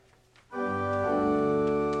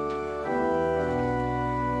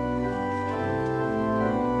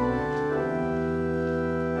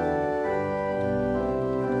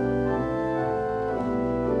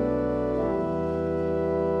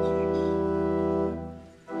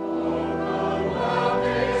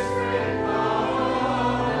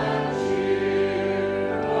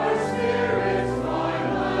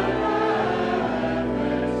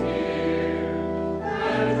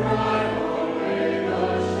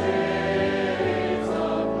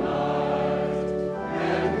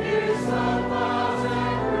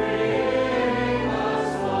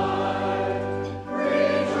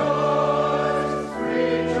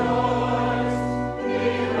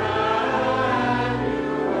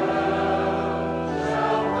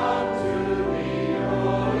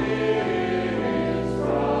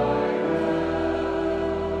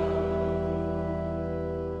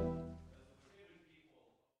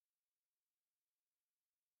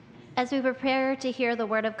As we prepare to hear the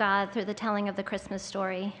word of God through the telling of the Christmas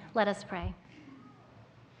story, let us pray.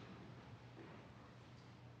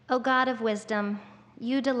 O God of wisdom,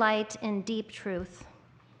 you delight in deep truth.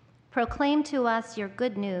 Proclaim to us your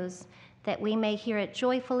good news that we may hear it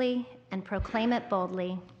joyfully and proclaim it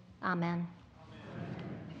boldly. Amen.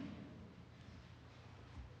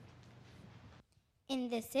 In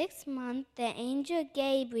the 6th month, the angel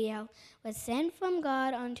Gabriel was sent from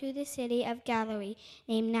God unto the city of Galilee,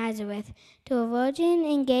 named Nazareth, to a virgin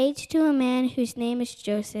engaged to a man whose name is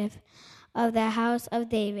Joseph, of the house of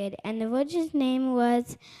David. And the virgin's name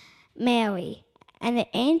was Mary. And the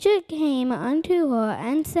angel came unto her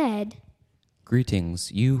and said, Greetings,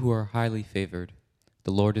 you who are highly favored.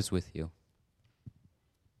 The Lord is with you.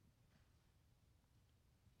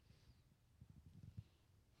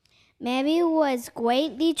 Mary was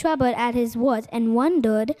greatly troubled at his words and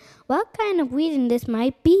wondered what kind of greeting this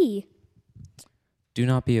might be. Do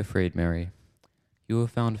not be afraid, Mary. You have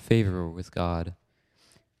found favor with God.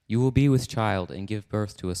 You will be with child and give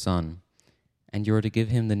birth to a son, and you are to give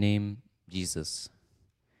him the name Jesus.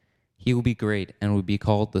 He will be great and will be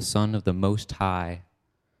called the Son of the Most High.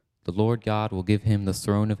 The Lord God will give him the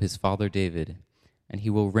throne of his father David, and he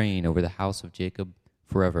will reign over the house of Jacob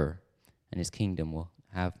forever, and his kingdom will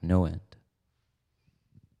have no end.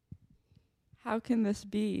 How can this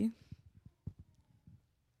be?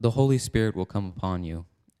 The Holy Spirit will come upon you,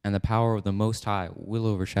 and the power of the Most High will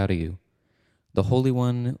overshadow you. The Holy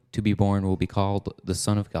One to be born will be called the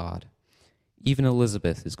Son of God. Even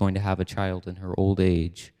Elizabeth is going to have a child in her old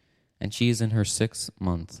age, and she is in her 6th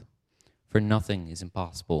month, for nothing is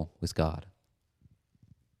impossible with God.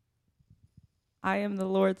 I am the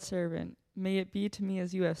Lord's servant. May it be to me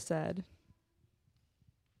as you have said.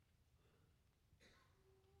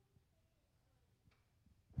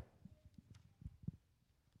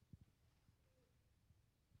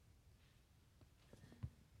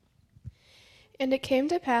 And it came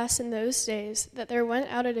to pass in those days that there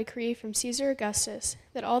went out a decree from Caesar Augustus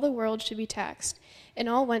that all the world should be taxed, and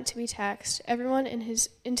all went to be taxed, everyone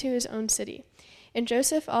into his own city. And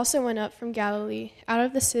Joseph also went up from Galilee, out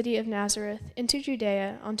of the city of Nazareth, into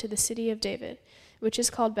Judea, unto the city of David, which is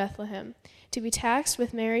called Bethlehem, to be taxed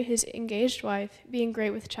with Mary his engaged wife, being great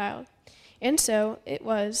with child. And so it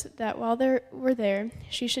was that while they were there,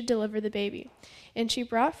 she should deliver the baby. And she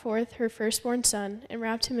brought forth her firstborn son, and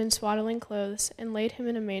wrapped him in swaddling clothes, and laid him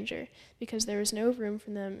in a manger, because there was no room for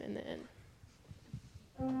them in the inn.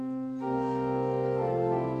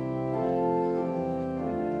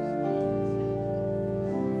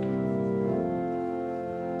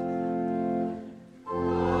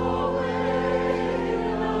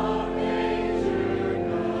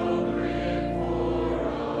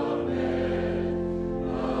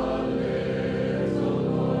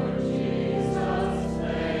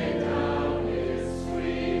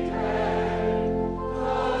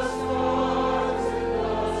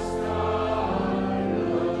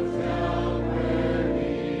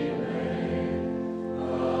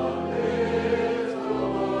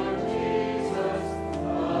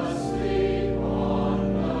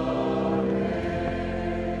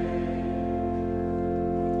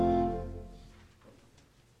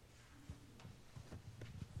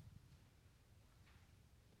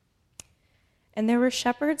 And there were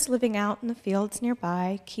shepherds living out in the fields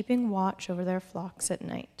nearby, keeping watch over their flocks at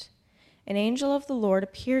night. An angel of the Lord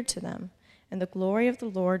appeared to them, and the glory of the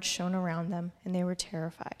Lord shone around them, and they were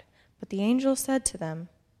terrified. But the angel said to them,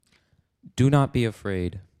 Do not be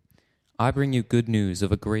afraid. I bring you good news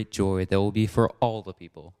of a great joy that will be for all the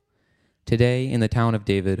people. Today, in the town of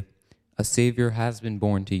David, a Savior has been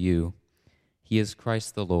born to you. He is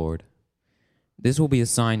Christ the Lord. This will be a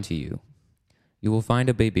sign to you. You will find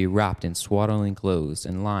a baby wrapped in swaddling clothes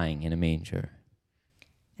and lying in a manger.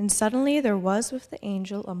 And suddenly there was with the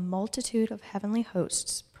angel a multitude of heavenly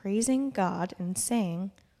hosts, praising God and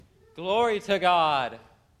saying, Glory to God!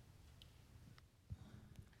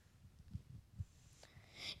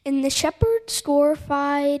 And the shepherds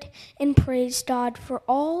glorified and praised God for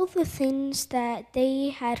all the things that they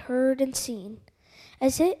had heard and seen,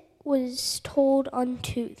 as it was told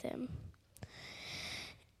unto them.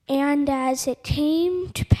 And as it came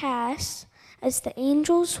to pass, as the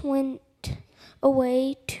angels went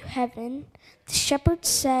away to heaven, the shepherds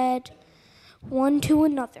said one to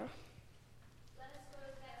another, Let us go to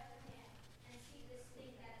Bethlehem and see this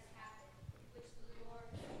thing that has happened, which the Lord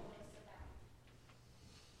told us about.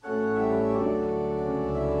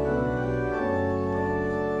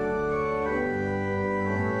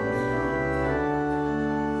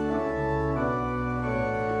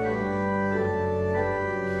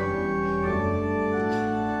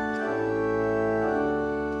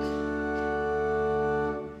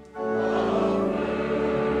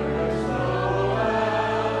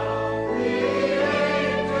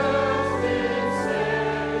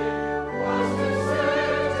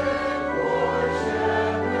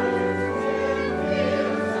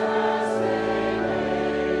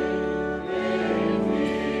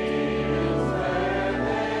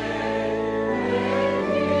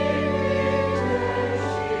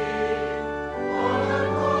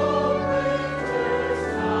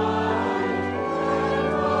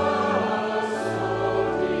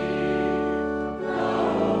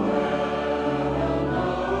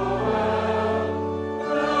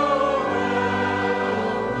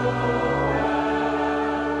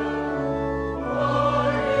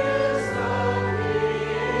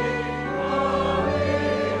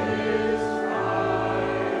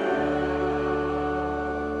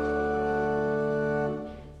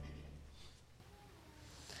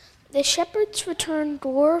 shepherds returned,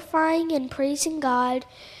 glorifying and praising God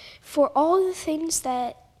for all the things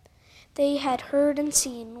that they had heard and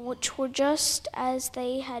seen, which were just as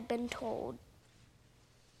they had been told.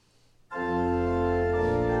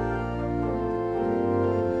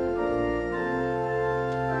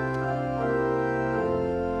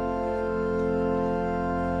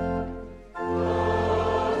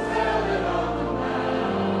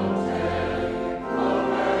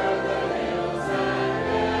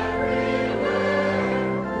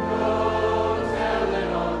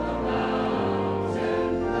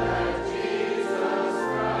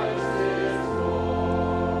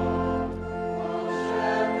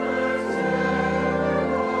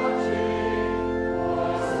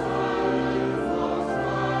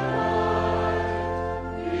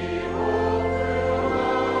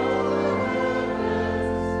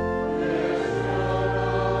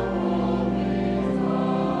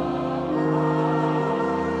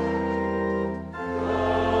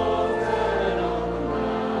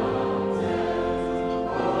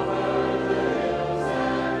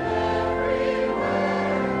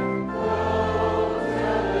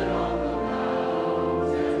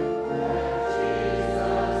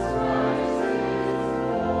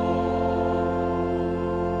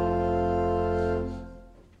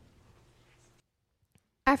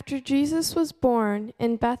 After Jesus was born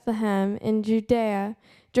in Bethlehem in Judea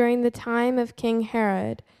during the time of King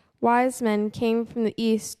Herod, wise men came from the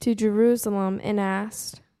east to Jerusalem and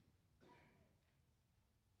asked,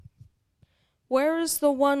 "Where is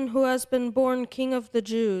the one who has been born King of the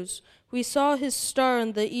Jews? We saw his star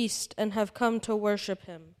in the east and have come to worship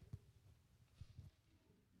him."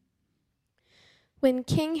 When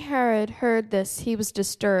King Herod heard this, he was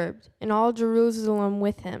disturbed, and all Jerusalem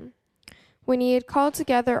with him. When he had called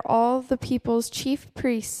together all the people's chief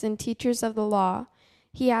priests and teachers of the law,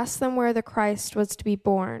 he asked them where the Christ was to be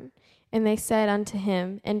born. And they said unto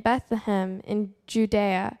him, In Bethlehem in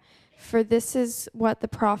Judea, for this is what the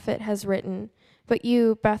prophet has written. But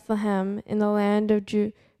you, Bethlehem, in the land of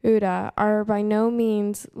Judah, are by no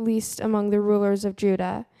means least among the rulers of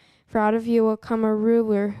Judah. For out of you will come a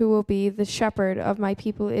ruler who will be the shepherd of my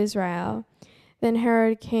people Israel. Then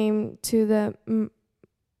Herod came to the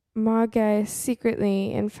Magi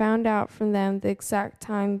secretly and found out from them the exact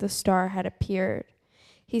time the star had appeared.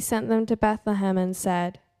 He sent them to Bethlehem and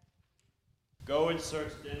said, Go and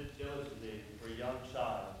search diligently for a young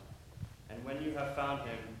child, and when you have found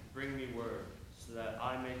him, bring me word, so that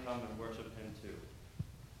I may come and worship him too.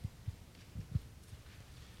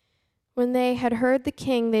 When they had heard the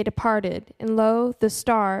king, they departed, and lo, the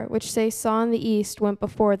star, which they saw in the east, went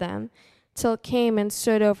before them, till it came and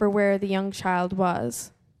stood over where the young child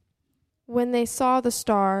was. When they saw the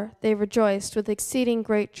star, they rejoiced with exceeding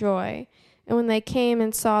great joy. And when they came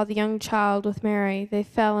and saw the young child with Mary, they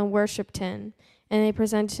fell and worshipped him. And they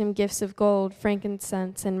presented him gifts of gold,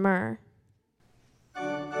 frankincense, and myrrh.